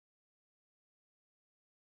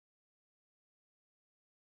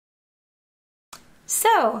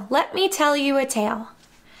So, let me tell you a tale.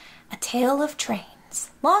 A tale of trains.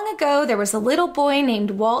 Long ago, there was a little boy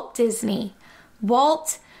named Walt Disney.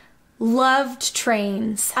 Walt loved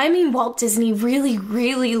trains. I mean, Walt Disney really,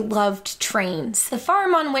 really loved trains. The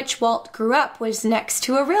farm on which Walt grew up was next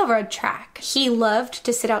to a railroad track. He loved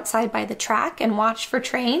to sit outside by the track and watch for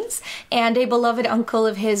trains, and a beloved uncle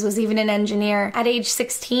of his was even an engineer. At age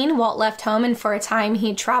 16, Walt left home, and for a time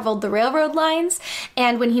he traveled the railroad lines,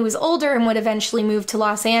 and when he was older and would eventually move to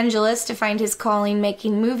Los Angeles to find his calling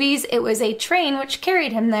making movies, it was a train which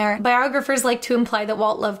carried him there. Biographers like to imply that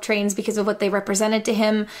Walt loved trains because of what they represented to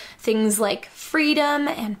him. Things like freedom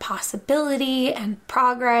and possibility and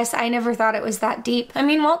progress. I never thought it was that deep. I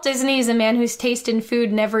mean, Walt Disney is a man whose taste in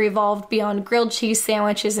food never evolved beyond grilled cheese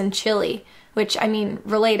sandwiches and chili. Which, I mean,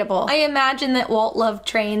 relatable. I imagine that Walt loved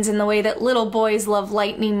trains in the way that little boys love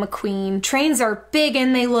Lightning McQueen. Trains are big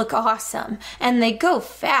and they look awesome. And they go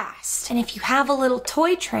fast. And if you have a little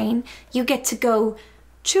toy train, you get to go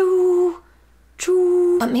choo.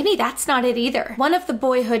 But maybe that's not it either. One of the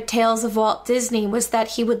boyhood tales of Walt Disney was that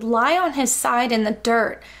he would lie on his side in the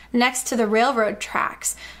dirt next to the railroad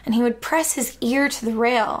tracks, and he would press his ear to the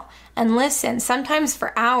rail and listen, sometimes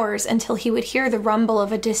for hours, until he would hear the rumble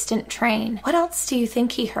of a distant train. What else do you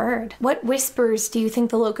think he heard? What whispers do you think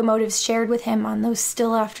the locomotives shared with him on those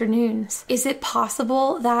still afternoons? Is it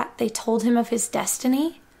possible that they told him of his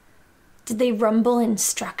destiny? Did they rumble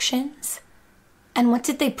instructions? And what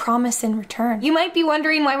did they promise in return? You might be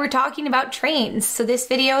wondering why we're talking about trains. So this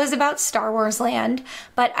video is about Star Wars Land,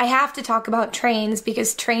 but I have to talk about trains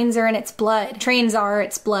because trains are in its blood. Trains are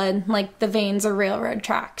its blood, like the veins are railroad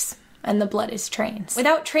tracks. And the blood is trains.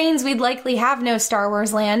 Without trains, we'd likely have no Star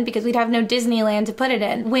Wars Land because we'd have no Disneyland to put it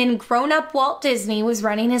in. When grown-up Walt Disney was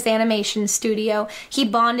running his animation studio, he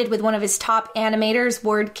bonded with one of his top animators,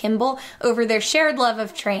 Ward Kimball, over their shared love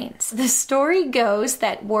of trains. The story goes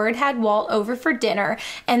that Ward had Walt over for dinner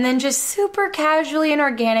and then just super casually and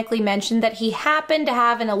organically mentioned that he happened to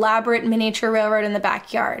have an elaborate miniature railroad in the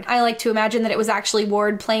backyard. I like to imagine that it was actually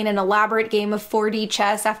Ward playing an elaborate game of 4D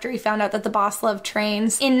chess after he found out that the boss loved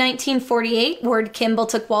trains. In 1948, Ward Kimball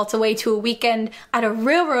took Walt away to a weekend at a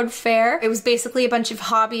railroad fair. It was basically a bunch of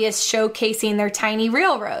hobbyists showcasing their tiny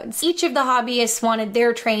railroads. Each of the hobbyists wanted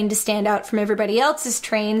their train to stand out from everybody else's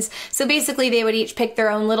trains, so basically they would each pick their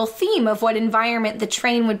own little theme of what environment the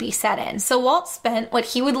train would be set in. So Walt spent what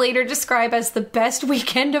he would later describe as the best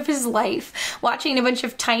weekend of his life, watching a bunch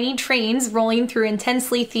of tiny trains rolling through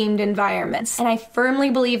intensely themed environments. And I firmly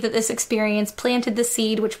believe that this experience planted the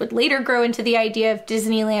seed which would later grow into the idea of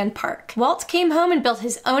Disneyland Park. Walt came home and built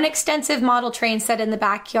his own extensive model train set in the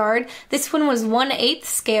backyard. This one was 1/8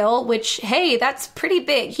 scale, which, hey, that's pretty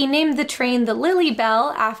big. He named the train the Lily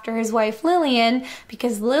Bell after his wife Lillian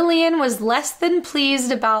because Lillian was less than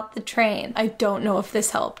pleased about the train. I don't know if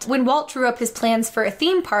this helped. When Walt drew up his plans for a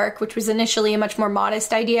theme park, which was initially a much more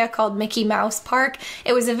modest idea called Mickey Mouse Park,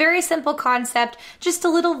 it was a very simple concept, just a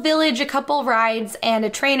little village, a couple rides, and a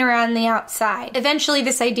train around the outside. Eventually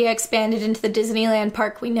this idea expanded into the Disneyland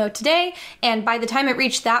Park we know today, and by the time it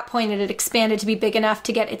reached that point, it had expanded to be big enough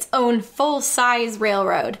to get its own full-size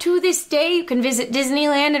railroad. To this day, you can visit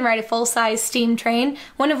Disneyland and ride a full-size steam train,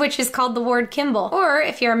 one of which is called the Ward Kimball. Or,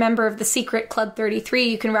 if you're a member of the secret Club 33,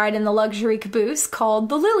 you can ride in the luxury caboose called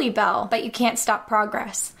the Lily Bell, but you can't stop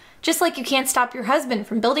progress. Just like you can't stop your husband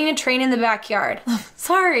from building a train in the backyard.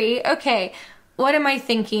 Sorry, okay. What am I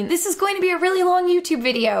thinking? This is going to be a really long YouTube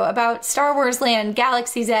video about Star Wars Land,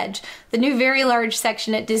 Galaxy's Edge, the new very large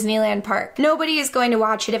section at Disneyland Park. Nobody is going to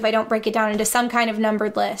watch it if I don't break it down into some kind of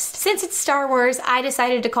numbered list. Since it's Star Wars, I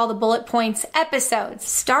decided to call the bullet points episodes.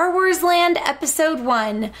 Star Wars Land Episode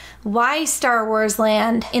 1, Why Star Wars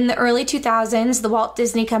Land? In the early 2000s, the Walt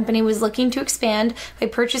Disney Company was looking to expand by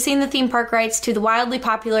purchasing the theme park rights to the wildly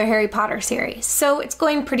popular Harry Potter series. So it's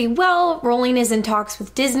going pretty well. Rowling is in talks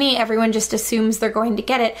with Disney. Everyone just assumes they're going to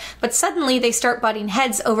get it, but suddenly they start butting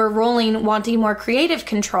heads over Rowling wanting more creative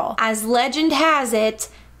control. As legend has it,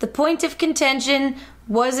 the point of contention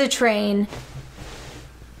was a train.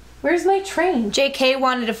 Where's my train? JK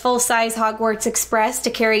wanted a full-size Hogwarts Express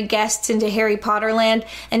to carry guests into Harry Potter Land,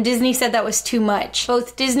 and Disney said that was too much.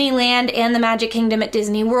 Both Disneyland and the Magic Kingdom at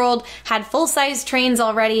Disney World had full-size trains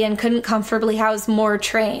already and couldn't comfortably house more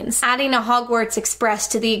trains. Adding a Hogwarts Express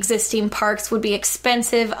to the existing parks would be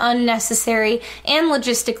expensive, unnecessary, and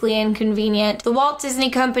logistically inconvenient. The Walt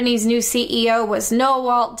Disney Company's new CEO was no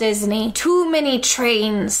Walt Disney. Too many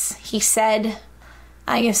trains, he said.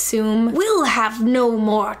 I assume. We'll have no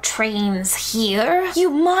more trains here. You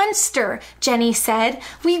monster, Jenny said.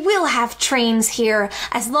 We will have trains here,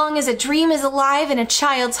 as long as a dream is alive in a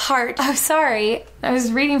child's heart. Oh, sorry. I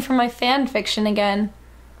was reading from my fan fiction again.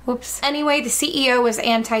 Whoops. Anyway, the CEO was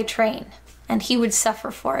anti-train, and he would suffer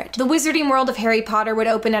for it. The Wizarding World of Harry Potter would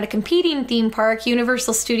open at a competing theme park,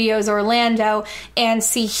 Universal Studios Orlando, and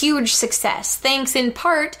see huge success, thanks in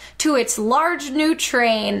part to its large new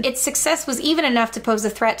train. Its success was even enough to pose a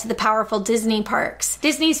threat to the powerful Disney parks.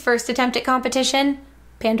 Disney's first attempt at competition,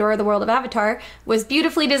 Pandora: The World of Avatar, was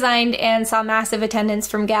beautifully designed and saw massive attendance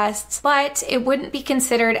from guests, but it wouldn't be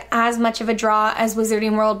considered as much of a draw as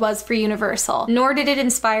Wizarding World was for Universal, nor did it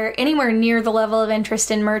inspire anywhere near the level of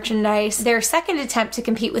interest in merchandise. Their second attempt to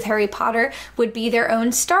compete with Harry Potter would be their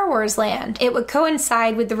own Star Wars land. It would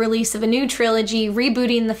coincide with the release of a new trilogy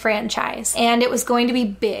rebooting the franchise, and it was going to be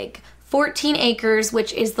big. 14 acres,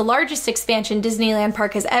 which is the largest expansion Disneyland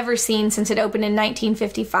Park has ever seen since it opened in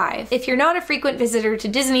 1955. If you're not a frequent visitor to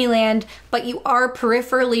Disneyland, but you are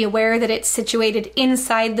peripherally aware that it's situated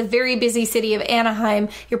inside the very busy city of Anaheim,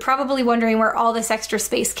 you're probably wondering where all this extra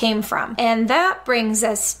space came from. And that brings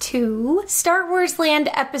us to Star Wars Land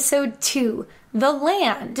Episode 2. The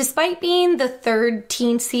Land. Despite being the third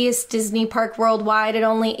teensiest Disney park worldwide at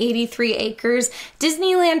only 83 acres,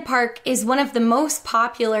 Disneyland Park is one of the most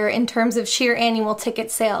popular in terms of sheer annual ticket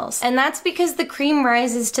sales. And that's because the cream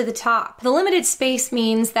rises to the top. The limited space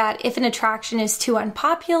means that if an attraction is too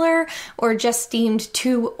unpopular or just deemed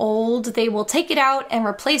too old, they will take it out and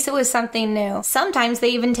replace it with something new. Sometimes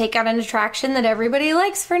they even take out an attraction that everybody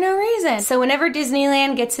likes for no reason. So whenever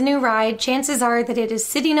Disneyland gets a new ride, chances are that it is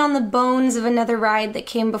sitting on the bones of another ride that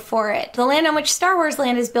came before it. The land on which Star Wars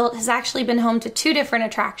Land is built has actually been home to two different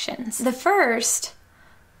attractions. The first...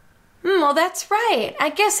 well, that's right.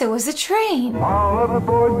 I guess it was a train. All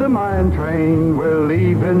aboard the mine train, we're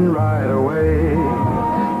leaving right away.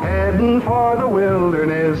 Heading for the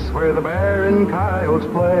wilderness where the bear and coyotes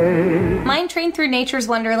play. Mine Train Through Nature's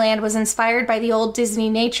Wonderland was inspired by the old Disney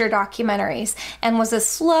nature documentaries and was a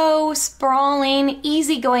slow, sprawling,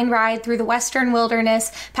 easygoing ride through the western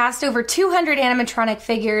wilderness past over 200 animatronic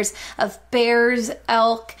figures of bears,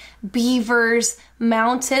 elk, beavers,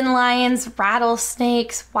 mountain lions,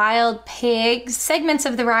 rattlesnakes, wild pigs. Segments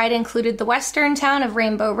of the ride included the western town of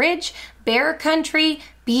Rainbow Ridge, Bear Country,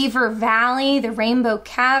 Beaver Valley, the Rainbow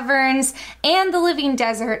Caverns, and the Living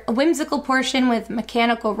Desert, a whimsical portion with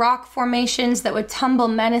mechanical rock formations that would tumble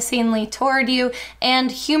menacingly toward you,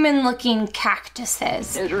 and human-looking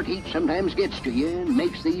cactuses. Desert heat sometimes gets to you and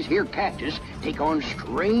makes these here cactus take on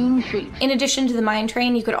strange shapes. In addition to the mine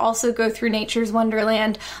train, you could also go through Nature's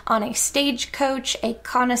Wonderland on a stagecoach, a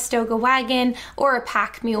Conestoga wagon, or a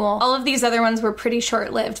pack mule. All of these other ones were pretty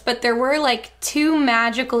short-lived, but there were like 2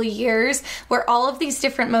 magical years where all of these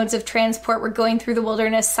different modes of transport were going through the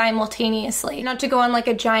wilderness simultaneously. Not to go on like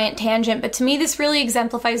a giant tangent, but to me this really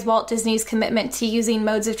exemplifies Walt Disney's commitment to using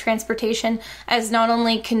modes of transportation as not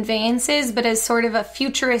only conveyances, but as sort of a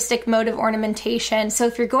futuristic mode of ornamentation. So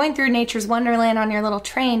if you're going through Nature's Wonderland on your little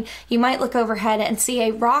train, you might look overhead and see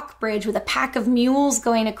a rock bridge with a pack of mules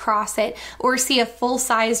going across it, or see a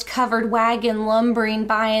full-sized covered wagon lumbering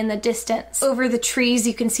by in the distance. Over the trees,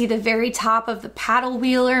 you can see the very top of the paddle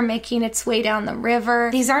wheeler making its way down the river.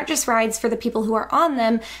 These aren't just rides for the people who are on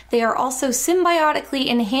them, they are also symbiotically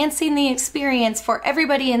enhancing the experience for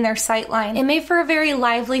everybody in their sightline. It made for a very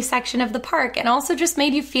lively section of the park, and also just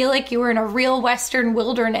made you feel like you were in a real western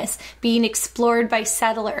wilderness being explored by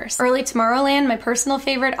settlers. Early Tomorrowland, my personal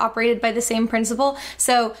favorite, operated by the same principle,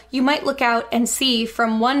 so you might look out and see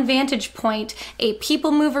from one vantage point a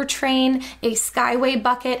people mover train, a skyway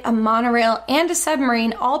bucket, a monorail, and a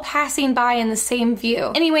submarine all passing by in the same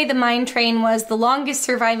view. Anyway, the mine train was the longest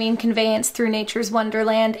surviving conveyance through Nature's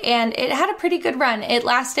Wonderland, and it had a pretty good run. It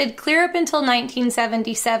lasted clear up until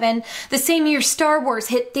 1977, the same year Star Wars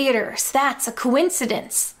hit theaters. That's a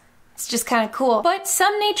coincidence. It's just kind of cool. But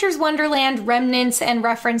some Nature's Wonderland remnants and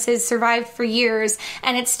references survived for years,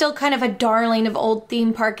 and it's still kind of a darling of old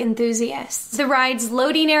theme park enthusiasts. The ride's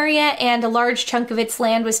loading area and a large chunk of its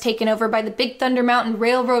land was taken over by the Big Thunder Mountain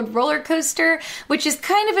Railroad roller coaster, which is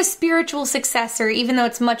kind of a spiritual successor, even though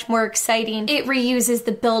it's much more exciting. It reuses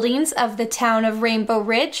the buildings of the town of Rainbow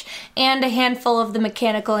Ridge and a handful of the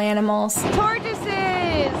mechanical animals.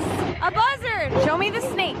 Tortoises! A buzzard! Show me the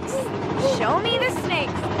snakes! Show me the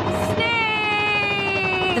snakes!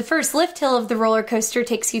 The first lift hill of the roller coaster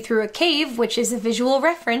takes you through a cave, which is a visual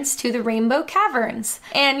reference to the Rainbow Caverns.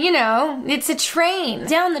 And you know, it's a train.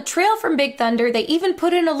 Down the trail from Big Thunder, they even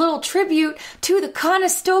put in a little tribute to the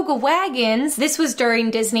Conestoga wagons. This was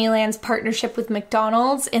during Disneyland's partnership with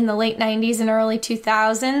McDonald's in the late 90s and early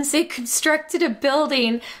 2000s. They constructed a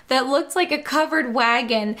building that looked like a covered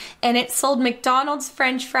wagon, and it sold McDonald's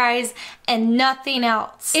French fries and nothing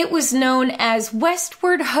else. It was known as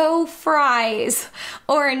Westward Ho Fries,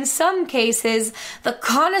 or in some cases, the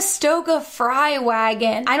Conestoga Fry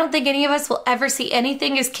Wagon. I don't think any of us will ever see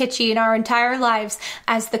anything as kitschy in our entire lives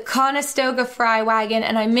as the Conestoga Fry Wagon,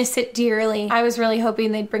 and I miss it dearly. I was really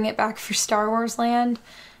hoping they'd bring it back for Star Wars Land.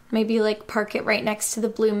 Maybe like park it right next to the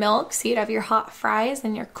blue milk so you'd have your hot fries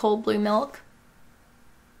and your cold blue milk.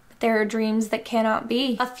 There are dreams that cannot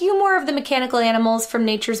be. A few more of the mechanical animals from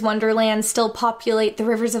Nature's Wonderland still populate the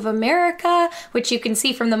rivers of America, which you can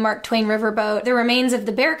see from the Mark Twain riverboat. The remains of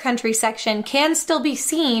the Bear Country section can still be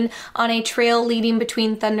seen on a trail leading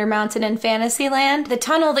between Thunder Mountain and Fantasyland. The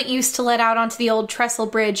tunnel that used to let out onto the old trestle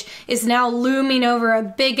bridge is now looming over a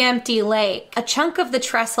big empty lake. A chunk of the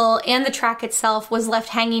trestle and the track itself was left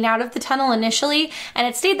hanging out of the tunnel initially, and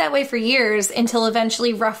it stayed that way for years until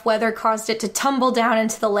eventually rough weather caused it to tumble down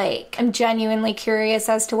into the lake. I'm genuinely curious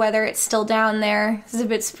as to whether it's still down there. This is a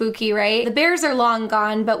bit spooky, right? The bears are long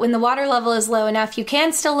gone, but when the water level is low enough, you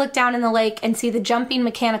can still look down in the lake and see the jumping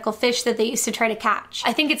mechanical fish that they used to try to catch.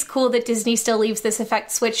 I think it's cool that Disney still leaves this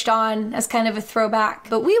effect switched on as kind of a throwback.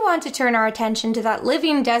 But we want to turn our attention to that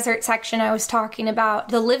living desert section I was talking about.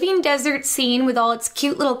 The living desert scene with all its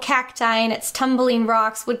cute little cacti and its tumbling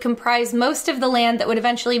rocks would comprise most of the land that would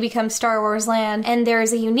eventually become Star Wars Land, and there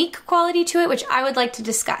is a unique quality to it which I would like to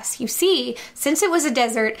discuss. You see, since it was a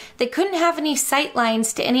desert, they couldn't have any sight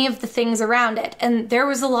lines to any of the things around it, and there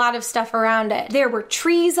was a lot of stuff around it. There were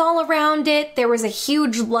trees all around it, there was a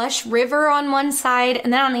huge lush river on one side,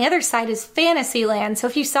 and then on the other side is Fantasyland, so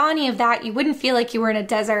if you saw any of that, you wouldn't feel like you were in a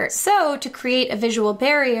desert. So, to create a visual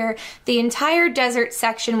barrier, the entire desert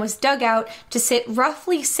section was dug out to sit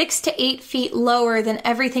roughly 6 to 8 feet lower than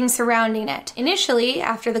everything surrounding it. Initially,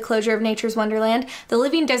 after the closure of Nature's Wonderland, the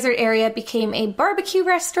living desert area became a barbecue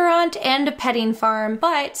restaurant and a petting farm,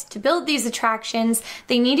 but to build these attractions,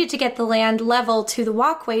 they needed to get the land level to the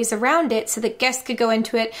walkways around it so that guests could go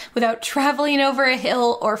into it without traveling over a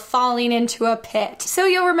hill or falling into a pit. So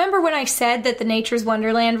you'll remember when I said that the Nature's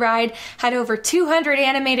Wonderland ride had over 200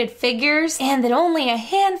 animated figures, and that only a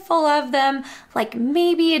handful of them, like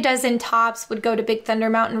maybe a dozen tops, would go to Big Thunder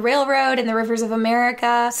Mountain Railroad and the rivers of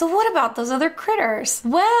America. So what about those other critters?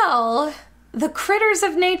 Well, the critters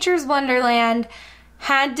of Nature's Wonderland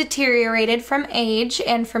had deteriorated from age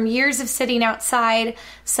and from years of sitting outside,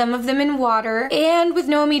 some of them in water, and with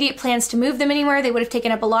no immediate plans to move them anywhere, they would have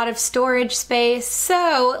taken up a lot of storage space.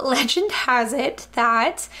 So, legend has it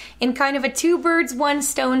that, in kind of a two birds, one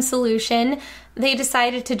stone solution, they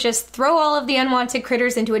decided to just throw all of the unwanted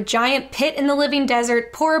critters into a giant pit in the living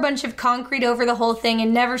desert, pour a bunch of concrete over the whole thing,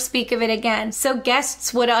 and never speak of it again. So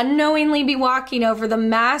guests would unknowingly be walking over the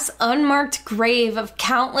mass, unmarked grave of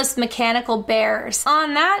countless mechanical bears.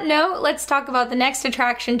 On that note, let's talk about the next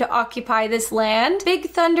attraction to occupy this land, Big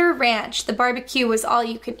Thunder Ranch. The barbecue was all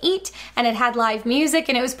you can eat, and it had live music,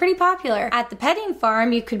 and it was pretty popular. At the petting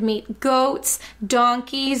farm, you could meet goats,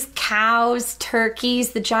 donkeys, cows,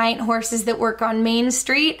 turkeys, the giant horses that work on Main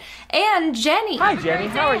Street, and Jenny. Hi Jenny,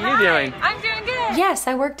 how are you doing? I'm doing good. Yes,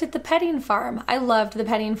 I worked at the petting farm. I loved the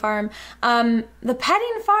petting farm. The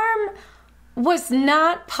petting farm was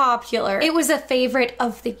not popular. It was a favorite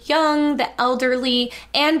of the young, the elderly,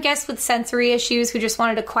 and guests with sensory issues who just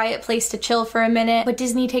wanted a quiet place to chill for a minute. But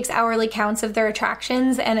Disney takes hourly counts of their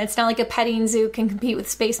attractions, and it's not like a petting zoo can compete with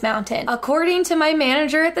Space Mountain. According to my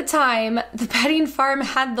manager at the time, the petting farm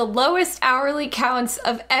had the lowest hourly counts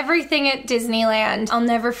of everything at Disneyland. I'll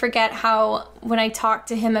never forget how, when I talked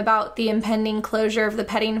to him about the impending closure of the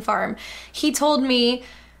petting farm, he told me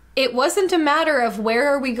it wasn't a matter of where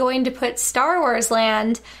are we going to put Star Wars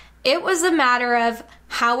Land, it was a matter of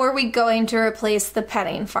how are we going to replace the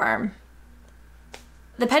petting farm.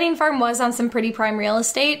 The petting farm was on some pretty prime real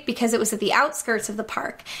estate because it was at the outskirts of the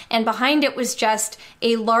park, and behind it was just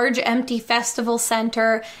a large empty festival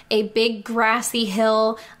center, a big grassy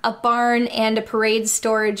hill, a barn, and a parade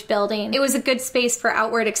storage building. It was a good space for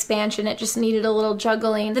outward expansion, it just needed a little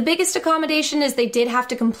juggling. The biggest accommodation is they did have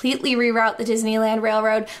to completely reroute the Disneyland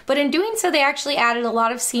Railroad, but in doing so they actually added a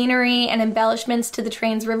lot of scenery and embellishments to the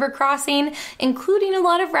train's river crossing, including a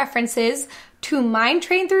lot of references to mine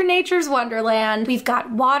train through nature's wonderland. We've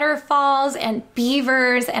got waterfalls and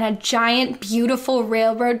beavers and a giant beautiful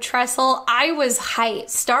railroad trestle. I was hyped.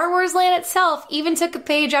 Star Wars Land itself even took a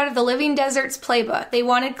page out of the Living Desert's playbook. They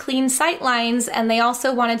wanted clean sight lines, and they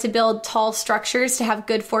also wanted to build tall structures to have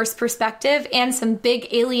good force perspective and some big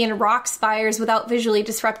alien rock spires without visually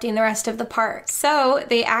disrupting the rest of the park. So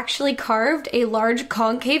they actually carved a large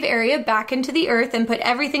concave area back into the earth and put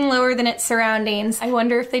everything lower than its surroundings. I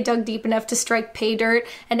wonder if they dug deep enough to strike pay dirt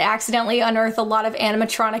and accidentally unearth a lot of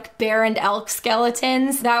animatronic bear and elk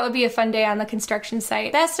skeletons. That would be a fun day on the construction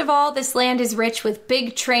site. Best of all, this land is rich with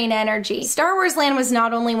big train energy. Star Wars Land was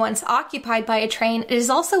not only once occupied by a train, it is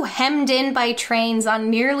also hemmed in by trains on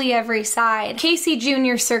nearly every side. Casey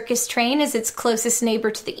Jr. Circus Train is its closest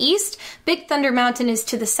neighbor to the east, Big Thunder Mountain is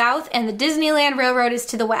to the south, and the Disneyland Railroad is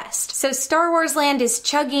to the west. So Star Wars Land is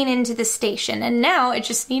chugging into the station, and now it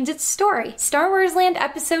just needs its story. Star Wars Land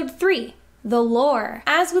Episode 3. The lore.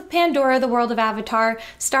 As with Pandora, the world of Avatar,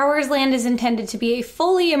 Star Wars Land is intended to be a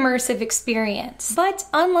fully immersive experience. But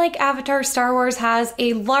unlike Avatar, Star Wars has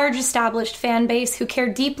a large established fan base who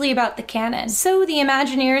care deeply about the canon. So the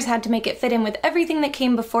Imagineers had to make it fit in with everything that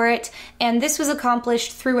came before it, and this was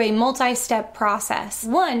accomplished through a multi-step process.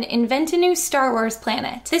 1. Invent a new Star Wars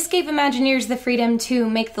planet. This gave Imagineers the freedom to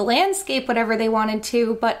make the landscape whatever they wanted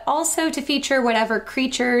to, but also to feature whatever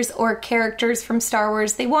creatures or characters from Star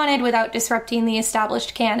Wars they wanted without disrupting the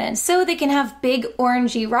established canon. So they can have big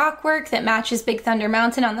orangey rock work that matches Big Thunder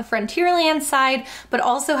Mountain on the Frontierland side, but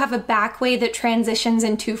also have a backway that transitions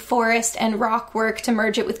into forest and rock work to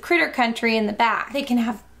merge it with Critter Country in the back. They can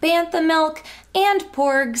have bantha milk and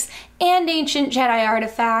porgs and ancient Jedi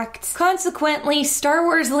artifacts. Consequently, Star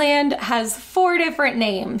Wars Land has 4 different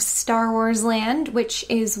names. Star Wars Land, which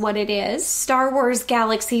is what it is. Star Wars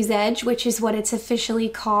Galaxy's Edge, which is what it's officially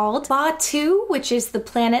called. Batuu, which is the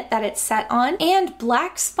planet that it's set on. And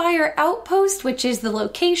Black Spire Outpost, which is the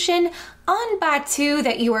location on Batuu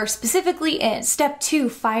that you are specifically in. Step 2,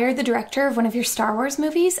 fire the director of one of your Star Wars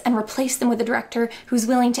movies and replace them with a director who's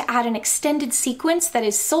willing to add an extended sequence that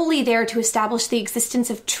is solely there to establish the existence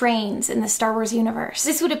of trains in the Star Wars universe.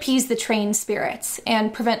 This would appease the train spirits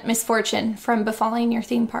and prevent misfortune from befalling your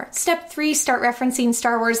theme park. Step 3, start referencing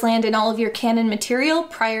Star Wars Land in all of your canon material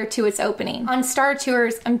prior to its opening. On Star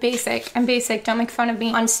Tours, I'm basic, don't make fun of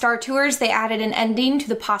me. On Star Tours, they added an ending to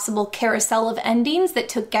the possible carousel of endings that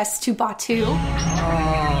took guests to Batuu.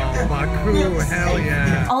 Oh, Batuu, hell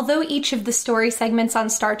yeah. Although each of the story segments on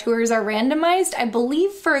Star Tours are randomized, I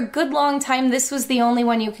believe for a good long time this was the only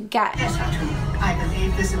one you could get. Yes, Batuu. I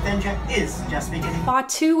believe this adventure is just beginning.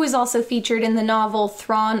 Batuu was also featured in the novel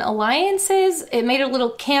Thrawn Alliances. It made a little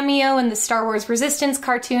cameo in the Star Wars Resistance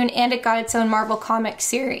cartoon, and it got its own Marvel comic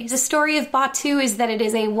series. The story of Batuu is that it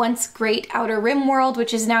is a once great Outer Rim world,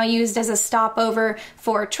 which is now used as a stopover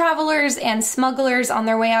for travelers and smugglers on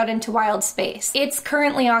their way out into wild space. It's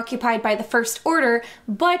currently occupied by the First Order,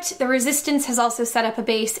 but the Resistance has also set up a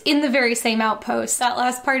base in the very same outpost. That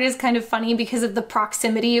last part is kind of funny because of the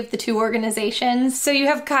proximity of the two organizations. So you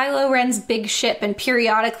have Kylo Ren's big ship, and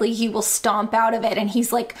periodically he will stomp out of it and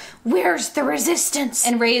he's like, "Where's the Resistance?"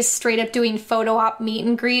 And Rey is straight up doing photo op meet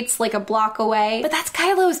and greets like a block away. But that's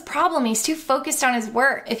Kylo's problem. He's too focused on his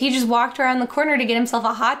work. If he just walked around the corner to get himself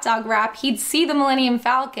a hot dog wrap, he'd see the Millennium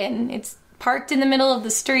Falcon. It's parked in the middle of the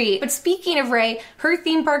street. But speaking of Rey, her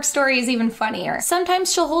theme park story is even funnier.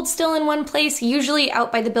 Sometimes she'll hold still in one place, usually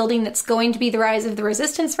out by the building that's going to be the Rise of the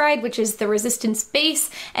Resistance ride, which is the Resistance base,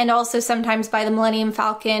 and also sometimes by the Millennium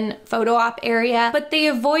Falcon photo op area. But they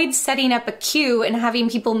avoid setting up a queue and having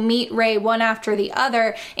people meet Rey one after the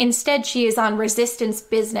other. Instead, she is on Resistance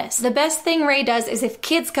business. The best thing Rey does is if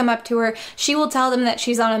kids come up to her, she will tell them that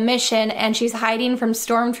she's on a mission and she's hiding from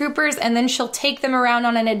stormtroopers, and then she'll take them around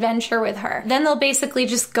on an adventure with her. Then they'll basically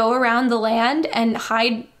just go around the land and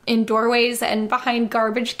hide in doorways and behind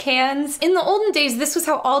garbage cans. In the olden days, this was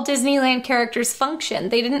how all Disneyland characters functioned.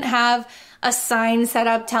 They didn't have a sign set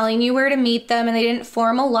up telling you where to meet them, and they didn't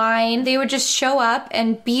form a line. They would just show up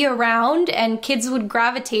and be around, and kids would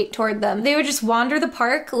gravitate toward them. They would just wander the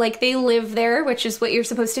park like they live there, which is what you're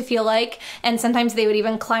supposed to feel like, and sometimes they would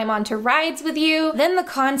even climb onto rides with you. Then the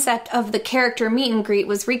concept of the character meet and greet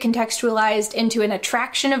was recontextualized into an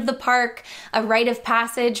attraction of the park, a rite of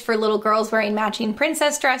passage for little girls wearing matching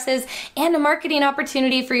princess dresses, and a marketing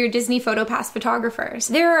opportunity for your Disney PhotoPass photographers.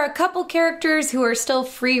 There are a couple characters who are still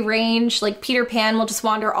free range, like like Peter Pan will just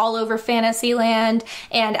wander all over Fantasyland,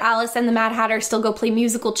 and Alice and the Mad Hatter still go play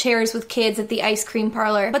musical chairs with kids at the ice cream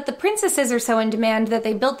parlor. But the princesses are so in demand that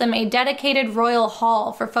they built them a dedicated royal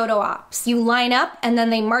hall for photo ops. You line up and then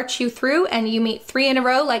they march you through and you meet 3 in a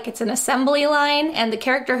row like it's an assembly line, and the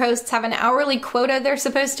character hosts have an hourly quota they're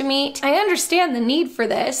supposed to meet. I understand the need for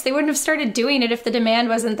this. They wouldn't have started doing it if the demand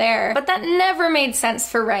wasn't there. But that never made sense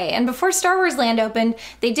for Rey. And before Star Wars Land opened,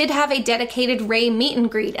 they did have a dedicated Rey meet and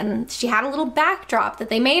greet, and she had a little backdrop that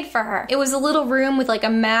they made for her. It was a little room with like a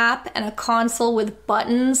map and a console with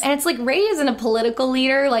buttons. And it's like Rey isn't a political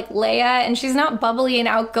leader like Leia, and she's not bubbly and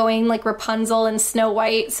outgoing like Rapunzel and Snow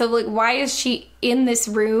White. So like, why is she in this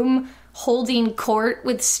room holding court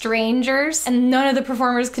with strangers? And none of the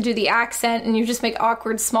performers could do the accent, and you just make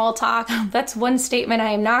awkward small talk. That's one statement I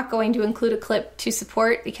am not going to include a clip to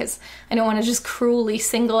support, because I don't want to just cruelly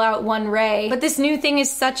single out one Rey. But this new thing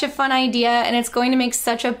is such a fun idea, and it's going to make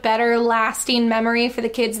such a better lasting memory for the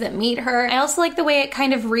kids that meet her. I also like the way it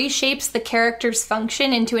kind of reshapes the character's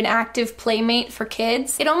function into an active playmate for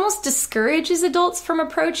kids. It almost discourages adults from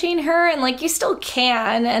approaching her, and like, you still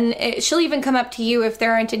can, and she'll even come up to you if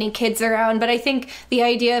there aren't any kids around. But I think the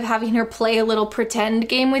idea of having her play a little pretend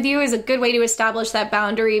game with you is a good way to establish that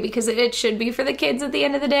boundary, because it should be for the kids at the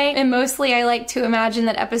end of the day. And mostly I like to imagine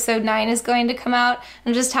that episode 9 is going to come out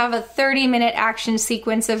and just have a 30-minute action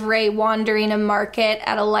sequence of Rey wandering a market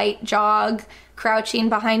at a light jog, crouching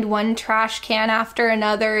behind one trash can after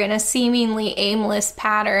another in a seemingly aimless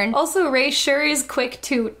pattern. Also, Rey sure is quick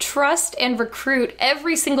to trust and recruit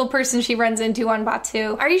every single person she runs into on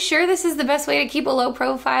Batuu. Are you sure this is the best way to keep a low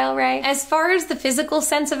profile, Rey? As far as the physical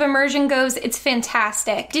sense of immersion goes, it's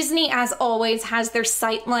fantastic. Disney, as always, has their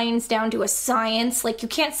sight lines down to a science. Like, you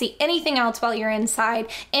can't see anything else while you're inside,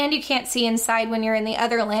 and you can't see inside when you're in the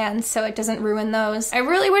other lands, so it doesn't ruin those. I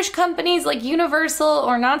really wish companies like Universal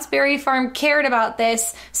or Knott's Berry Farm cared about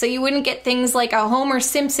this, so you wouldn't get things like a Homer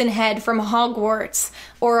Simpson head from Hogwarts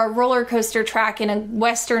or a roller coaster track in a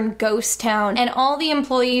western ghost town. And all the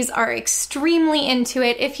employees are extremely into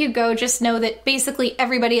it. If you go, just know that basically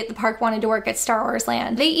everybody at the park wanted to work at Star Wars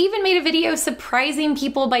Land. They even made a video surprising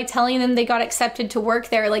people by telling them they got accepted to work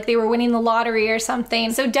there, like they were winning the lottery or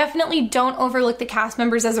something. So definitely don't overlook the cast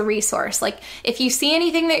members as a resource. Like, if you see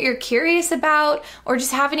anything that you're curious about or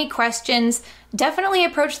just have any questions, definitely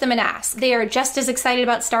approach them and ask. They are just as excited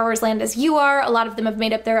about Star Wars Land as you are. A lot of them have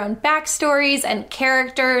made up their own backstories and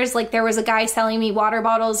characters. Like, there was a guy selling me water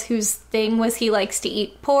bottles whose thing was he likes to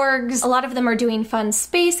eat porgs. A lot of them are doing fun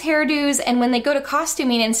space hairdos, and when they go to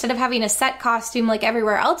costuming, instead of having a set costume like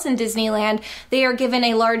everywhere else in Disneyland, they are given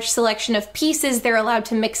a large selection of pieces they're allowed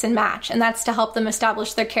to mix and match, and that's to help them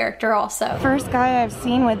establish their character also. First guy I've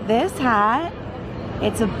seen with this hat.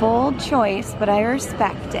 It's a bold choice, but I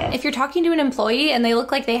respect it. If you're talking to an employee and they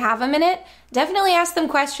look like they have a minute, definitely ask them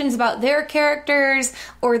questions about their characters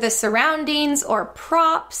or the surroundings or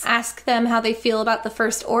props. Ask them how they feel about the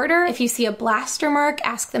First Order. If you see a blaster mark,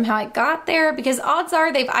 ask them how it got there, because odds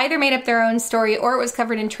are they've either made up their own story or it was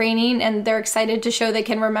covered in training and they're excited to show they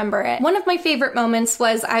can remember it. One of my favorite moments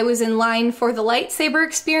was I was in line for the lightsaber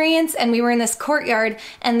experience, and we were in this courtyard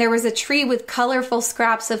and there was a tree with colorful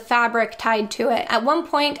scraps of fabric tied to it. At one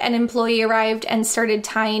point, an employee arrived and started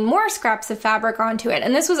tying more scraps of fabric onto it,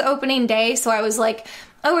 and this was opening day, so I was like,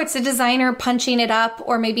 oh, it's a designer punching it up,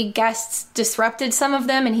 or maybe guests disrupted some of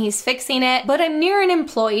them and he's fixing it. But I'm near an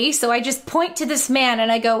employee, so I just point to this man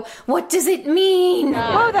and I go, what does it mean?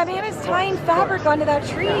 Whoa, that man is tying fabric onto that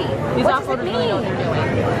tree. What does it mean?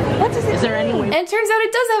 What does it mean? Is there any way? And it turns out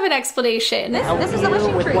it does have an explanation. This is a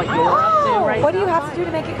wishing tree. What do you have to do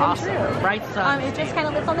to make it come true? Right side. It just kind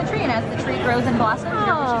of lives on the tree, and as the tree grows and blossoms,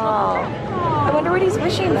 your wishes will come true. I wonder what he's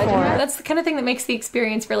wishing for. That's the kind of thing that makes the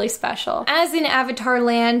experience really special. As in Avatar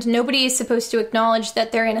Land, nobody is supposed to acknowledge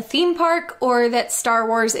that they're in a theme park or that Star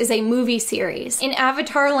Wars is a movie series. In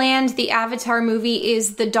Avatar Land, the Avatar movie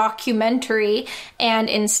is the documentary, and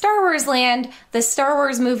in Star Wars Land, the Star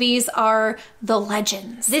Wars movies are the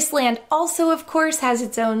legends. This land also, of course, has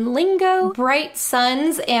its own lingo. Bright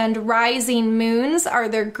suns and rising moons are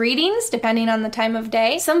their greetings, depending on the time of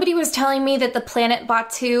day. Somebody was telling me that the planet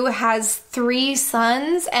Batuu has 3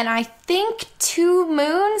 suns and I think 2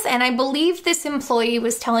 moons, and I believe this employee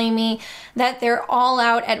was telling me that they're all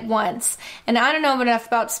out at once. And I don't know enough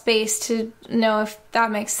about space to know if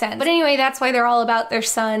that makes sense. But anyway, that's why they're all about their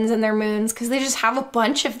suns and their moons, because they just have a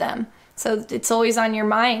bunch of them. so it's always on your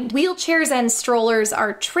mind. Wheelchairs and strollers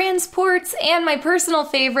are transports, and my personal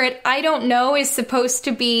favorite, I don't know, is supposed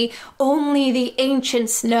to be only the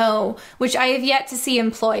ancients know, which I have yet to see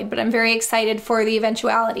employed, but I'm very excited for the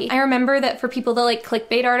eventuality. I remember that for people that like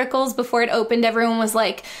clickbait articles, before it opened, everyone was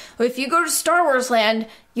like, if you go to Star Wars Land,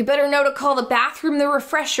 you better know to call the bathroom the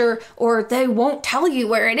refresher or they won't tell you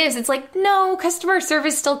where it is. It's like, no, customer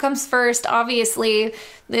service still comes first. Obviously,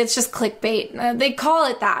 it's just clickbait. They call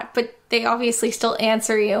it that, but they obviously still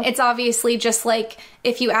answer you. It's obviously just like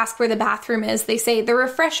if you ask where the bathroom is, they say the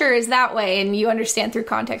refresher is that way and you understand through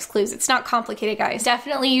context clues. It's not complicated, guys.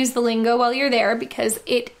 Definitely use the lingo while you're there because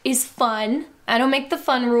it is fun. I don't make the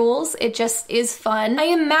fun rules, it just is fun. I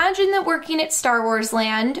imagine that working at Star Wars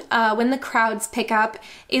Land, when the crowds pick up,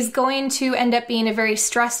 is going to end up being a very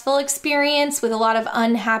stressful experience with a lot of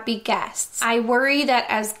unhappy guests. I worry that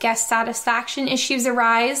as guest satisfaction issues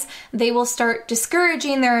arise, they will start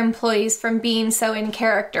discouraging their employees from being so in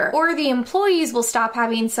character. Or the employees will stop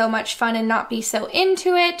having so much fun and not be so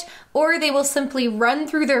into it, or they will simply run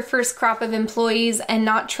through their first crop of employees and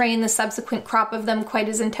not train the subsequent crop of them quite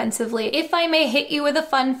as intensively. If I may hit you with a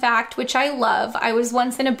fun fact, which I love, I was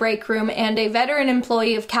once in a break room and a veteran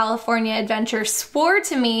employee of California Adventure swore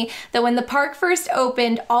to me that when the park first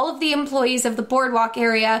opened, all of the employees of the boardwalk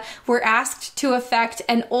area were asked to affect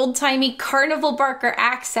an old-timey carnival barker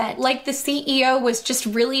accent. Like the CEO was just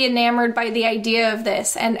really enamored by the idea of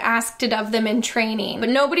this and asked it of them in training. But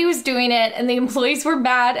nobody was doing it and the employees were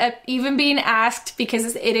bad at even being asked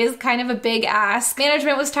because it is kind of a big ask.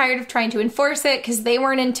 Management was tired of trying to enforce it because they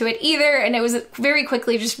weren't into it either, and it was very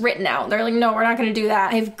quickly just written out. They're like, no, we're not gonna do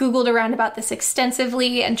that. I've Googled around about this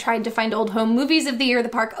extensively and tried to find old home movies of the year the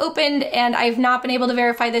park opened, and I've not been able to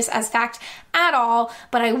verify this as fact at all,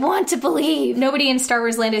 but I want to believe. Nobody in Star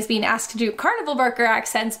Wars Land is being asked to do carnival barker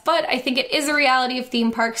accents, but I think it is a reality of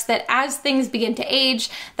theme parks that as things begin to age,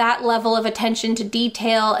 that level of attention to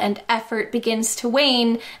detail and effort begins to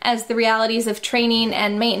wane as the realities of training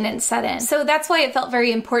and maintenance set in. So that's why it felt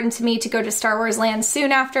very important to me to go to Star Wars Land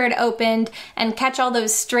soon after it opened and catch all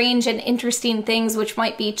those strange and interesting things which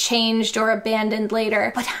might be changed or abandoned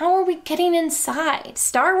later. But how are we getting inside?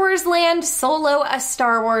 Star Wars Land Solo, a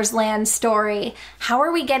Star Wars Land story. How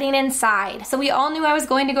are we getting inside? So we all knew I was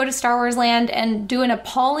going to go to Star Wars Land and do an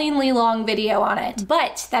appallingly long video on it,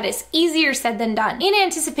 but that is easier said than done. In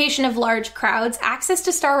anticipation of large crowds, access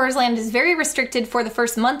to Star Wars Land is very restricted for the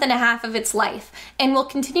first month and a half of its life, and will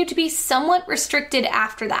continue to be somewhat restricted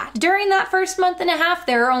after that. During that first month and a half,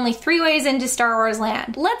 there are only 3 ways into Star Wars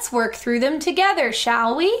Land. Let's work through them together,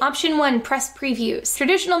 shall we? Option 1, press previews.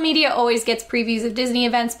 Traditional media always gets previews of Disney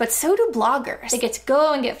events, but so do bloggers. They get to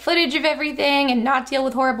go and get footage of everything and not deal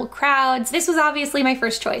with horrible crowds. This was obviously my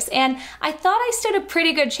first choice, and I thought I stood a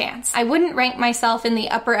pretty good chance. I wouldn't rank myself in the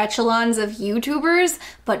upper echelons of YouTubers,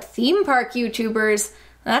 but theme park YouTubers,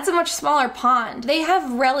 that's a much smaller pond. They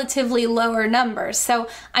have relatively lower numbers, so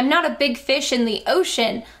I'm not a big fish in the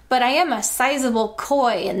ocean, but I am a sizable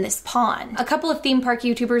koi in this pond. A couple of theme park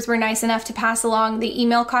YouTubers were nice enough to pass along the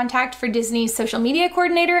email contact for Disney's social media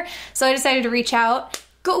coordinator, so I decided to reach out.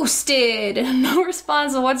 Ghosted! No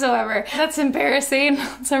response whatsoever. That's embarrassing.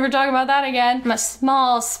 Let's never talk about that again. I'm a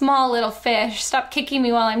small little fish. Stop kicking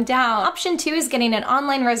me while I'm down. Option 2 is getting an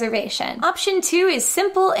online reservation. Option 2 is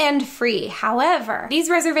simple and free. However,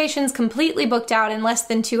 these reservations completely booked out in less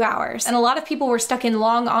than 2 hours, and a lot of people were stuck in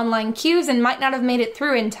long online queues and might not have made it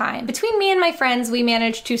through in time. Between me and my friends, we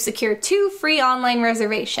managed to secure 2 free online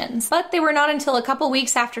reservations, but they were not until a couple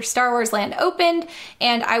weeks after Star Wars Land opened,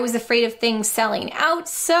 and I was afraid of things selling out.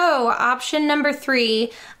 So, option number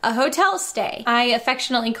 3, a hotel stay. I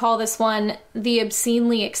affectionately call this one the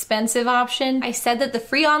obscenely expensive option. I said that the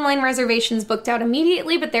free online reservations booked out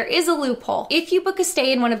immediately, but there is a loophole. If you book a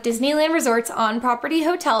stay in one of Disneyland Resort's on-property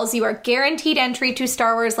hotels, you are guaranteed entry to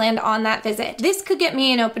Star Wars Land on that visit. This could get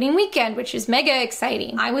me an opening weekend, which is mega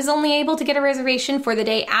exciting. I was only able to get a reservation for the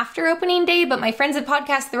day after opening day, but my friends at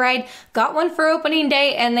Podcast The Ride got one for opening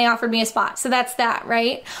day and they offered me a spot. So that's that,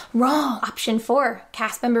 right? Wrong. Option 4,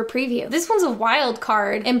 cast member preview. This one's a wild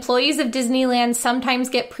card. Employees of Disneyland sometimes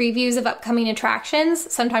get previews of upcoming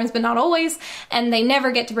attractions, sometimes but not always, and they never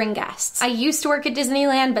get to bring guests. I used to work at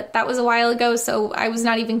Disneyland, but that was a while ago, so I was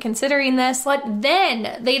not even considering this. But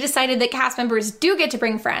then they decided that cast members do get to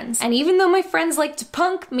bring friends. And even though my friends like to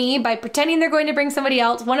punk me by pretending they're going to bring somebody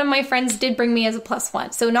else, one of my friends did bring me as a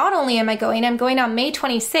 +1. So not only am I going, I'm going on May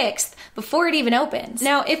 26th, before it even opens.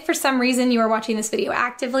 Now, if for some reason you are watching this video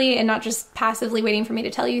actively and not just passively waiting for me to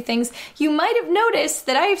tell you things, you might have noticed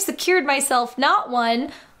that I have secured myself not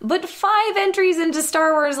 1, but 5 entries into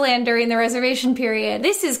Star Wars Land during the reservation period.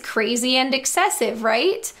 This is crazy and excessive,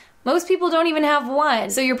 right? Most people don't even have one.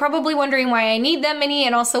 So you're probably wondering why I need that many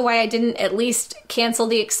and also why I didn't at least cancel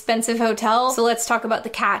the expensive hotel. So let's talk about the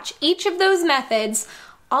catch. Each of those methods,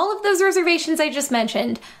 all of those reservations I just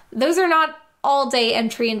mentioned, those are not all-day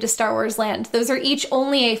entry into Star Wars Land. Those are each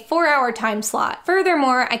only a 4-hour time slot.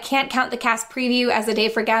 Furthermore, I can't count the cast preview as a day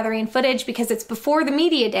for gathering footage because it's before the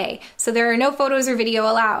media day, so there are no photos or video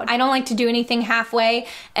allowed. I don't like to do anything halfway,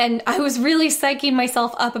 and I was really psyching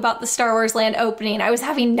myself up about the Star Wars Land opening. I was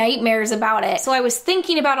having nightmares about it. So I was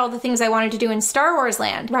thinking about all the things I wanted to do in Star Wars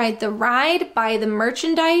Land. Ride the ride, buy the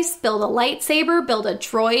merchandise, build a lightsaber, build a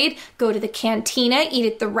droid, go to the cantina, eat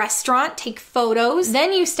at the restaurant, take photos.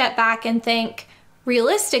 Then you step back and think,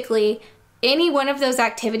 realistically, any one of those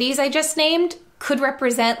activities I just named could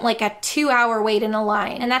represent like a 2-hour wait in a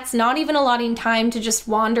line. And that's not even allotting time to just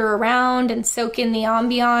wander around and soak in the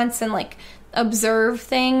ambiance and like observe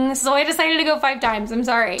things. So I decided to go 5 times, I'm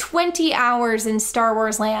sorry. 20 hours in Star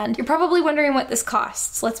Wars Land. You're probably wondering what this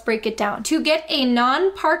costs. Let's break it down. To get a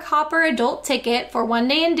non-park hopper adult ticket for 1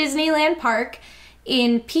 day in Disneyland Park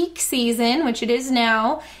in peak season, which it is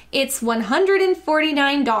now, it's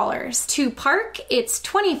 $149. To park, it's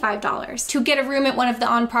 $25. To get a room at one of the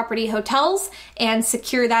on-property hotels and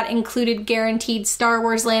secure that included guaranteed Star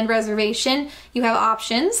Wars Land reservation, you have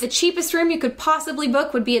options. The cheapest room you could possibly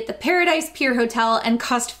book would be at the Paradise Pier Hotel and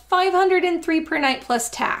cost $503 per night plus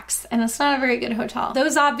tax, and it's not a very good hotel.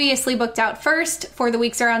 Those obviously booked out first for the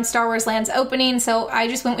weeks around Star Wars Land's opening, so I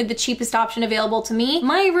just went with the cheapest option available to me.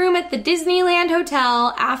 My room at the Disneyland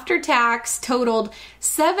Hotel after tax totaled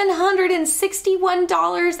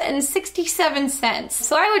 $761.67.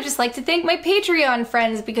 So I would just like to thank my Patreon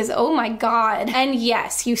friends because oh my god. And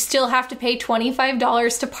yes, you still have to pay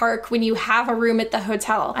 $25 to park when you have a room at the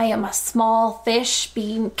hotel. I am a small fish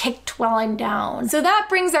being kicked while I'm down. So that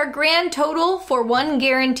brings our grand total for one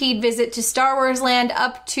guaranteed visit to Star Wars Land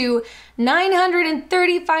up to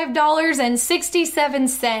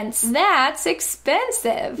 $935.67. That's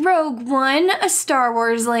expensive. Rogue One, a Star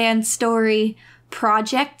Wars Land story.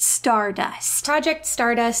 Project Stardust. Project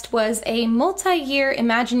Stardust was a multi-year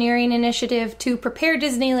Imagineering initiative to prepare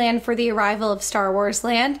Disneyland for the arrival of Star Wars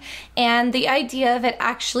Land, and the idea of it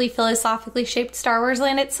actually philosophically shaped Star Wars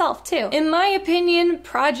Land itself, too. In my opinion,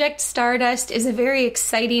 Project Stardust is a very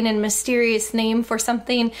exciting and mysterious name for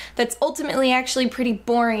something that's ultimately actually pretty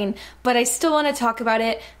boring, but I still want to talk about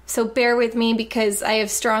it, so bear with me because I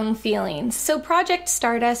have strong feelings. So Project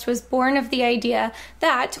Stardust was born of the idea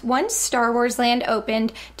that once Star Wars Land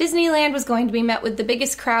opened, Disneyland was going to be met with the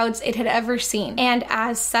biggest crowds it had ever seen. And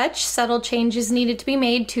as such, subtle changes needed to be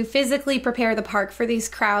made to physically prepare the park for these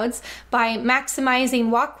crowds by maximizing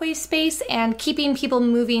walkway space and keeping people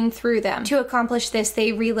moving through them. To accomplish this,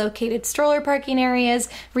 they relocated stroller parking areas,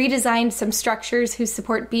 redesigned some structures whose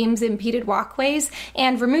support beams impeded walkways,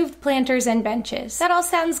 and removed planters and benches. That all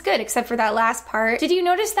sounds good, except for that last part. Did you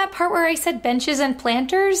notice that part where I said benches and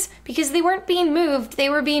planters? Because they weren't being moved, they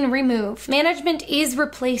were being removed. Management is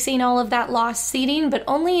replacing all of that lost seating, but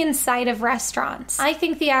only inside of restaurants. I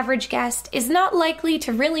think the average guest is not likely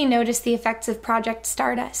to really notice the effects of Project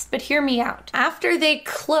Stardust, but hear me out. After they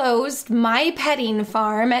closed my petting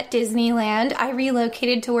farm at Disneyland, I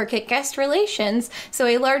relocated to work at guest relations, so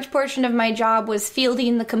a large portion of my job was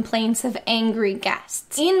fielding the complaints of angry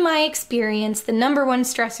guests. In my experience, the number one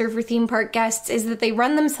stressor for theme park guests is that they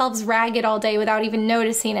run themselves ragged all day without even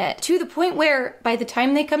noticing it, to the point where by the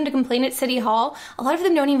time they come to complain at City Hall, a lot of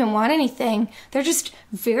them don't even want anything. They're just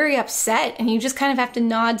very upset, and you just kind of have to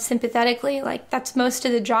nod sympathetically, like that's most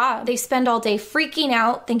of the job. They spend all day freaking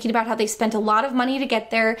out, thinking about how they spent a lot of money to get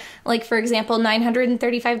there, like for example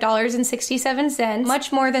 $935.67,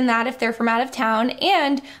 much more than that if they're from out of town,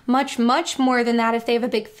 and much more than that if they have a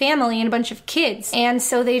big family and a bunch of kids. And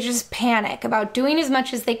so they just panic about doing as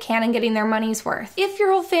much as they can and getting their money's worth. If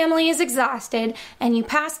your whole family is exhausted and you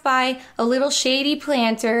pass by a little shady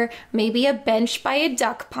planter, maybe a bench by a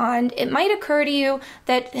duck pond, it might occur to you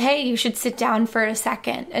that, hey, you should sit down for a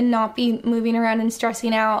second and not be moving around and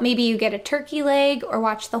stressing out. Maybe you get a turkey leg or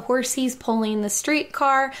watch the horsies pulling the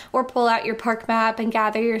streetcar or pull out your park map and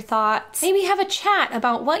gather your thoughts. Maybe have a chat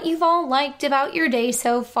about what you've all liked about your day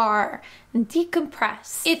so far. And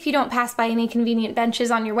decompress. If you don't pass by any convenient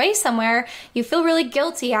benches on your way somewhere, you feel really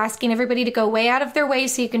guilty asking everybody to go way out of their way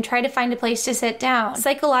so you can try to find a place to sit down.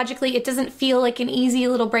 Psychologically, it doesn't feel like an easy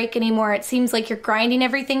little break anymore. It seems like you're grinding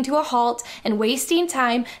everything to a halt and wasting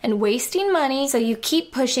time and wasting money, so you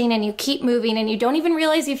keep pushing and you keep moving and you don't even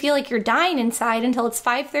realize you feel like you're dying inside until it's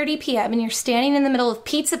 5:30 p.m. and you're standing in the middle of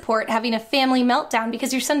Pizza Port having a family meltdown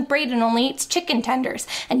because your son Brayden only eats chicken tenders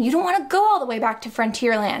and you don't want to go all the way back to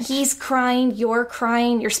Frontierland. He's crying crying, you're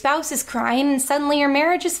crying, your spouse is crying, and suddenly your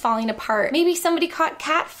marriage is falling apart. Maybe somebody caught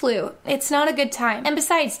cat flu. It's not a good time. And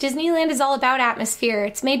besides, Disneyland is all about atmosphere.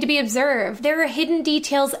 It's made to be observed. There are hidden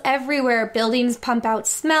details everywhere. Buildings pump out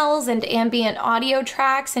smells and ambient audio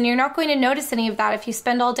tracks, and you're not going to notice any of that if you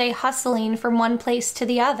spend all day hustling from one place to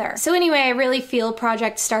the other. So anyway, I really feel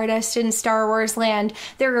Project Stardust in Star Wars Land.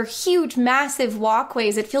 There are huge, massive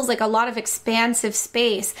walkways. It feels like a lot of expansive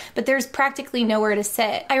space, but there's practically nowhere to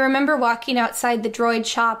sit. I remember walking outside the droid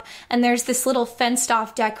shop, and there's this little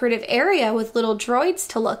fenced-off decorative area with little droids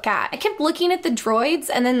to look at. I kept looking at the droids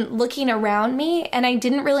and then looking around me, and I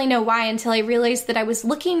didn't really know why until I realized that I was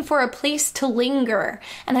looking for a place to linger,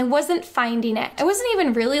 and I wasn't finding it. I wasn't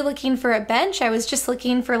even really looking for a bench. I was just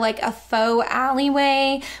looking for like a faux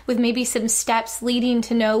alleyway with maybe some steps leading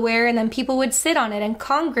to nowhere, and then people would sit on it and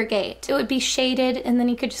congregate. It would be shaded, and then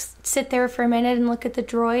you could just sit there for a minute and look at the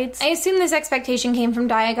droids. I assume this expectation came from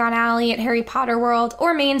Diagon Alley at Harry Potter World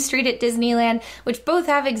or Main Street at Disneyland, which both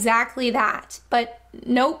have exactly that, but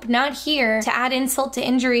nope, not here. To add insult to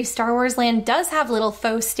injury, Star Wars Land does have little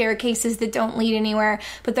faux staircases that don't lead anywhere,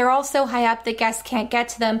 but they're all so high up that guests can't get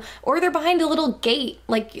to them, or they're behind a little gate,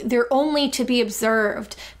 like they're only to be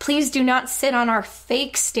observed. Please do not sit on our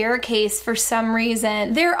fake staircase for some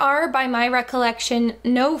reason. There are, by my recollection,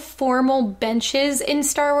 no formal benches in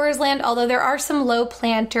Star Wars Land, although there are some low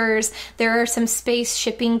planters. There are some space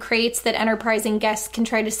shipping crates that enterprising guests can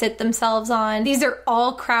try to sit themselves on. These are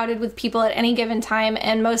all crowded with people at any given time,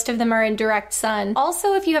 and most of them are in direct sun.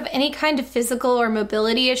 Also, if you have any kind of physical or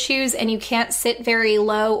mobility issues and you can't sit very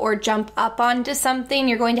low or jump up onto something,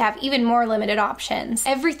 you're going to have even more limited options.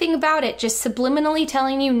 Everything about it just subliminally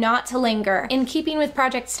telling you not to linger. In keeping with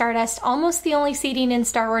Project Stardust, almost the only seating in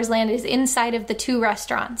Star Wars Land is inside of the 2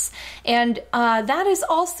 restaurants, and that is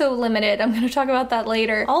also limited. I'm going to talk about that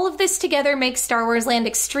later. All of this together makes Star Wars Land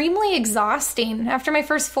extremely exhausting. After my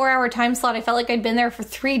first 4-hour time slot, I felt like I'd been there for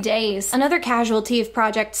 3 days. Another casualty of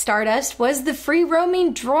Project Stardust was the free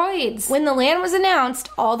roaming droids. When the land was announced,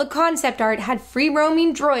 all the concept art had free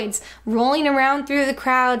roaming droids rolling around through the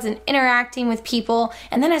crowds and interacting with people,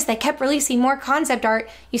 and then as they kept releasing more concept art,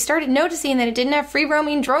 you started noticing that it didn't have free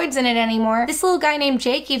roaming droids in it anymore. This little guy named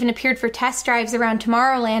Jake even appeared for test drives around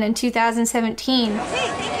Tomorrowland in 2017. Hey,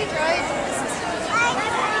 thank you, droids.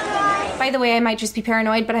 By the way, I might just be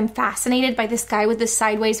paranoid, but I'm fascinated by this guy with this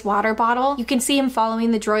sideways water bottle. You can see him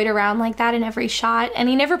following the droid around like that in every shot, and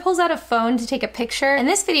he never pulls out a phone to take a picture. And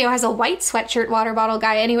this video has a white sweatshirt water bottle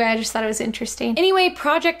guy. Anyway, I just thought it was interesting. Anyway,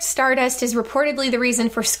 Project Stardust is reportedly the reason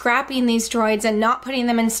for scrapping these droids and not putting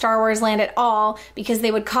them in Star Wars Land at all, because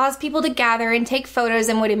they would cause people to gather and take photos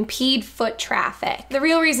and would impede foot traffic. The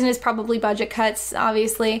real reason is probably budget cuts,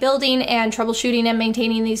 obviously. Building and troubleshooting and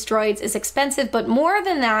maintaining these droids is expensive, but more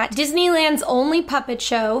than that, Disneyland's only puppet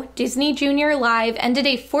show, Disney Junior Live, ended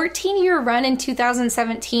a 14-year run in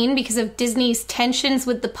 2017 because of Disney's tensions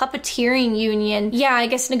with the puppeteering union. Yeah, I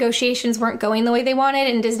guess negotiations weren't going the way they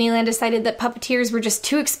wanted, and Disneyland decided that puppeteers were just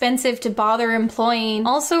too expensive to bother employing.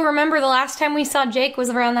 Also, remember the last time we saw Jake was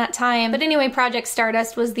around that time. But anyway, Project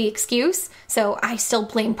Stardust was the excuse, so I still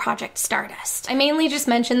blame Project Stardust. I mainly just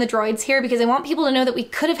mentioned the droids here because I want people to know that we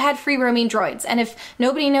could have had free roaming droids, and if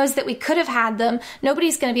nobody knows that we could have had them,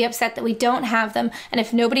 nobody's going to be upset that we don't have them, and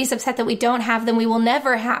if nobody's upset that we don't have them, we will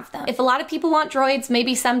never have them. If a lot of people want droids,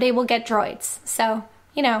 maybe someday we'll get droids. So,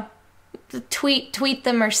 you know, tweet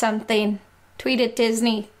them or something. Tweet at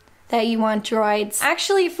Disney that you want droids.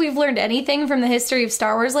 Actually, if we've learned anything from the history of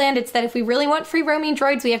Star Wars Land, it's that if we really want free roaming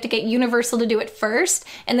droids, we have to get Universal to do it first,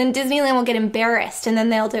 and then Disneyland will get embarrassed, and then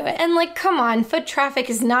they'll do it. And like, come on, foot traffic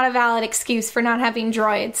is not a valid excuse for not having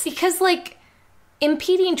droids. Because like,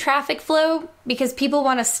 impeding traffic flow because people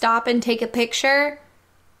want to stop and take a picture,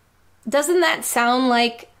 doesn't that sound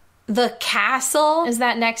like the castle? Is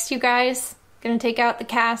that next, you guys? Gonna take out the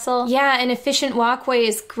castle? Yeah, an efficient walkway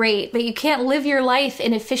is great, but you can't live your life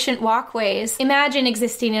in efficient walkways. Imagine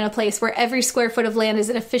existing in a place where every square foot of land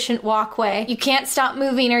is an efficient walkway. You can't stop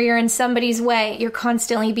moving or you're in somebody's way. You're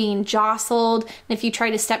constantly being jostled, and if you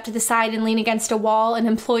try to step to the side and lean against a wall, an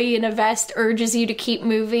employee in a vest urges you to keep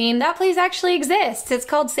moving. That place actually exists. It's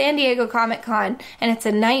called San Diego Comic-Con, and it's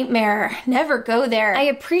a nightmare. Never go there. I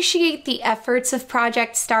appreciate the efforts of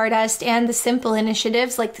Project Stardust and the simple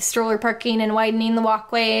initiatives like the stroller parking and and widening the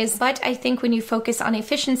walkways, but I think when you focus on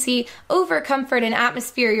efficiency over comfort and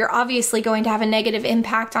atmosphere, you're obviously going to have a negative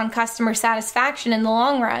impact on customer satisfaction in the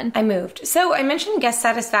long run. I moved. So I mentioned guest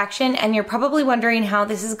satisfaction, and you're probably wondering how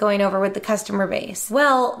this is going over with the customer base.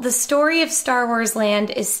 Well, the story of Star Wars Land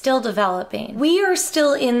is still developing. We are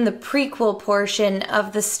still in the prequel portion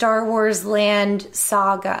of the Star Wars Land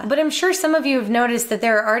saga, but I'm sure some of you have noticed that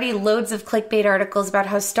there are already loads of clickbait articles about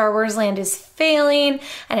how Star Wars Land is failing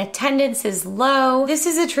and attendance is low. This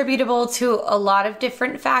is attributable to a lot of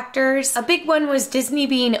different factors. A big one was Disney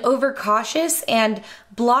being overcautious and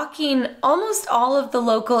blocking almost all of the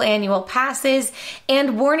local annual passes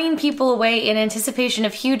and warning people away in anticipation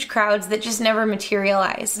of huge crowds that just never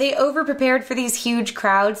materialized. They over-prepared for these huge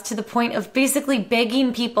crowds to the point of basically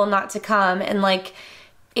begging people not to come, and like,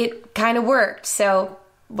 it kind of worked, so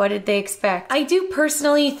what did they expect? I do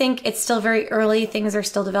personally think it's still very early, things are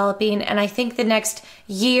still developing, and I think the next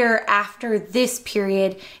year after this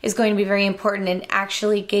period is going to be very important in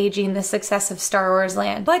actually gauging the success of Star Wars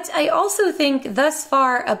Land. But I also think thus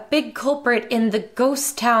far a big culprit in the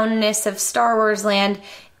ghost townness of Star Wars Land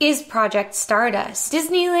is Project Stardust.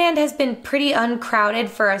 Disneyland has been pretty uncrowded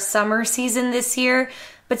for a summer season this year,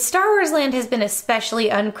 but Star Wars Land has been especially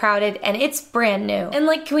uncrowded, and it's brand new. And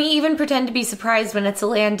like, can we even pretend to be surprised when it's a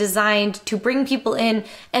land designed to bring people in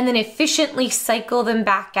and then efficiently cycle them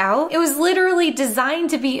back out? It was literally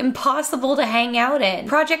designed to be impossible to hang out in.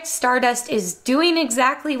 Project Stardust is doing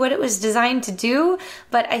exactly what it was designed to do,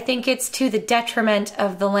 but I think it's to the detriment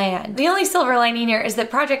of the land. The only silver lining here is that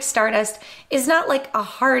Project Stardust is not like a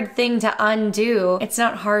hard thing to undo. It's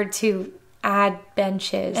not hard to add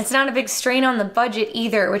benches. It's not a big strain on the budget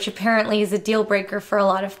either, which apparently is a deal breaker for a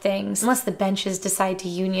lot of things. Unless the benches decide to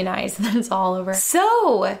unionize, then it's all over.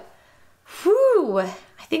 So, whew,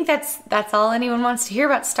 I think that's all anyone wants to hear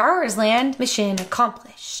about Star Wars Land. Mission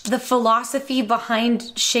accomplished. The philosophy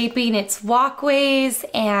behind shaping its walkways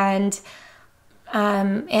and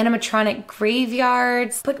animatronic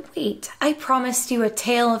graveyards. But wait, I promised you a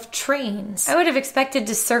tale of trains. I would have expected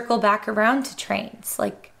to circle back around to trains,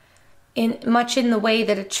 like much in the way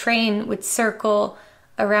that a train would circle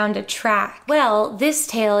around a track. Well, this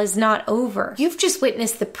tale is not over. You've just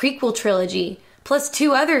witnessed the prequel trilogy, plus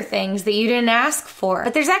 2 other things that you didn't ask for.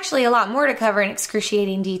 But there's actually a lot more to cover in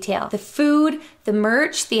excruciating detail. The food, the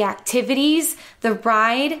merch, the activities, the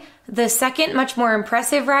ride, the second, much more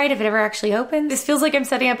impressive ride, if it ever actually opened. This feels like I'm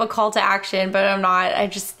setting up a call to action, but I'm not.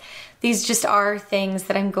 These just are things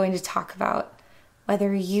that I'm going to talk about,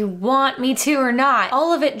 whether you want me to or not.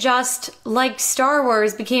 All of it, just like Star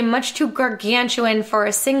Wars, became much too gargantuan for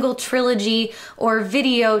a single trilogy or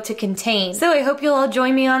video to contain. So I hope you'll all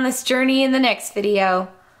join me on this journey in the next video.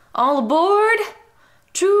 All aboard!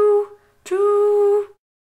 True, true.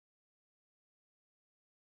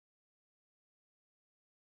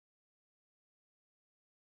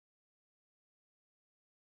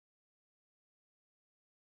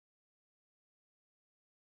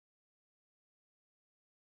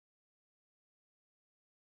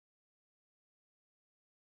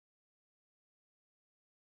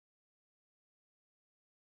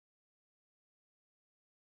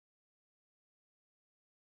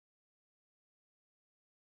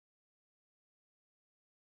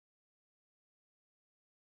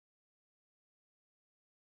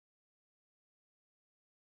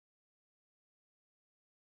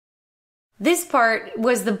 This part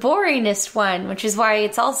was the boringest one, which is why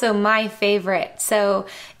it's also my favorite. So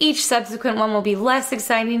each subsequent one will be less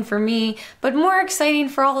exciting for me, but more exciting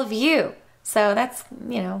for all of you. So that's,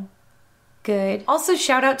 you know, good. Also,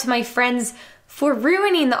 shout out to my friends for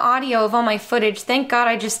ruining the audio of all my footage. Thank God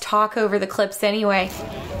I just talk over the clips anyway.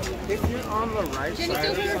 If you're on the right Jenny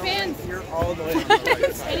side steals from her fans. you're all the way to the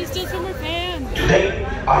right side. Jenny steals from her fans. Today,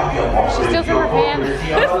 I am She steals from her fans.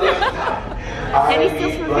 Jenny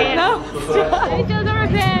steals from her fans. No, Jenny steals from her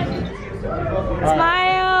fans.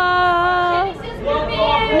 Smile! Jenny steals from her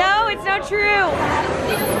fans. No, it's not true.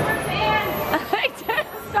 Jenny steals from her fans.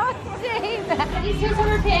 Stop saying that. Jenny steals from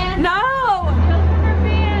her fans. No! Steals from her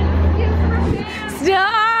fans. Steals from her fans.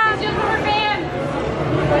 Stop! Steals from her fans.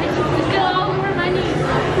 What did she steal all of her money?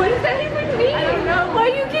 What does that even mean? I don't know. Why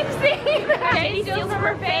do you keep saying that? Jenny steals from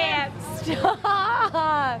her fans. Stop.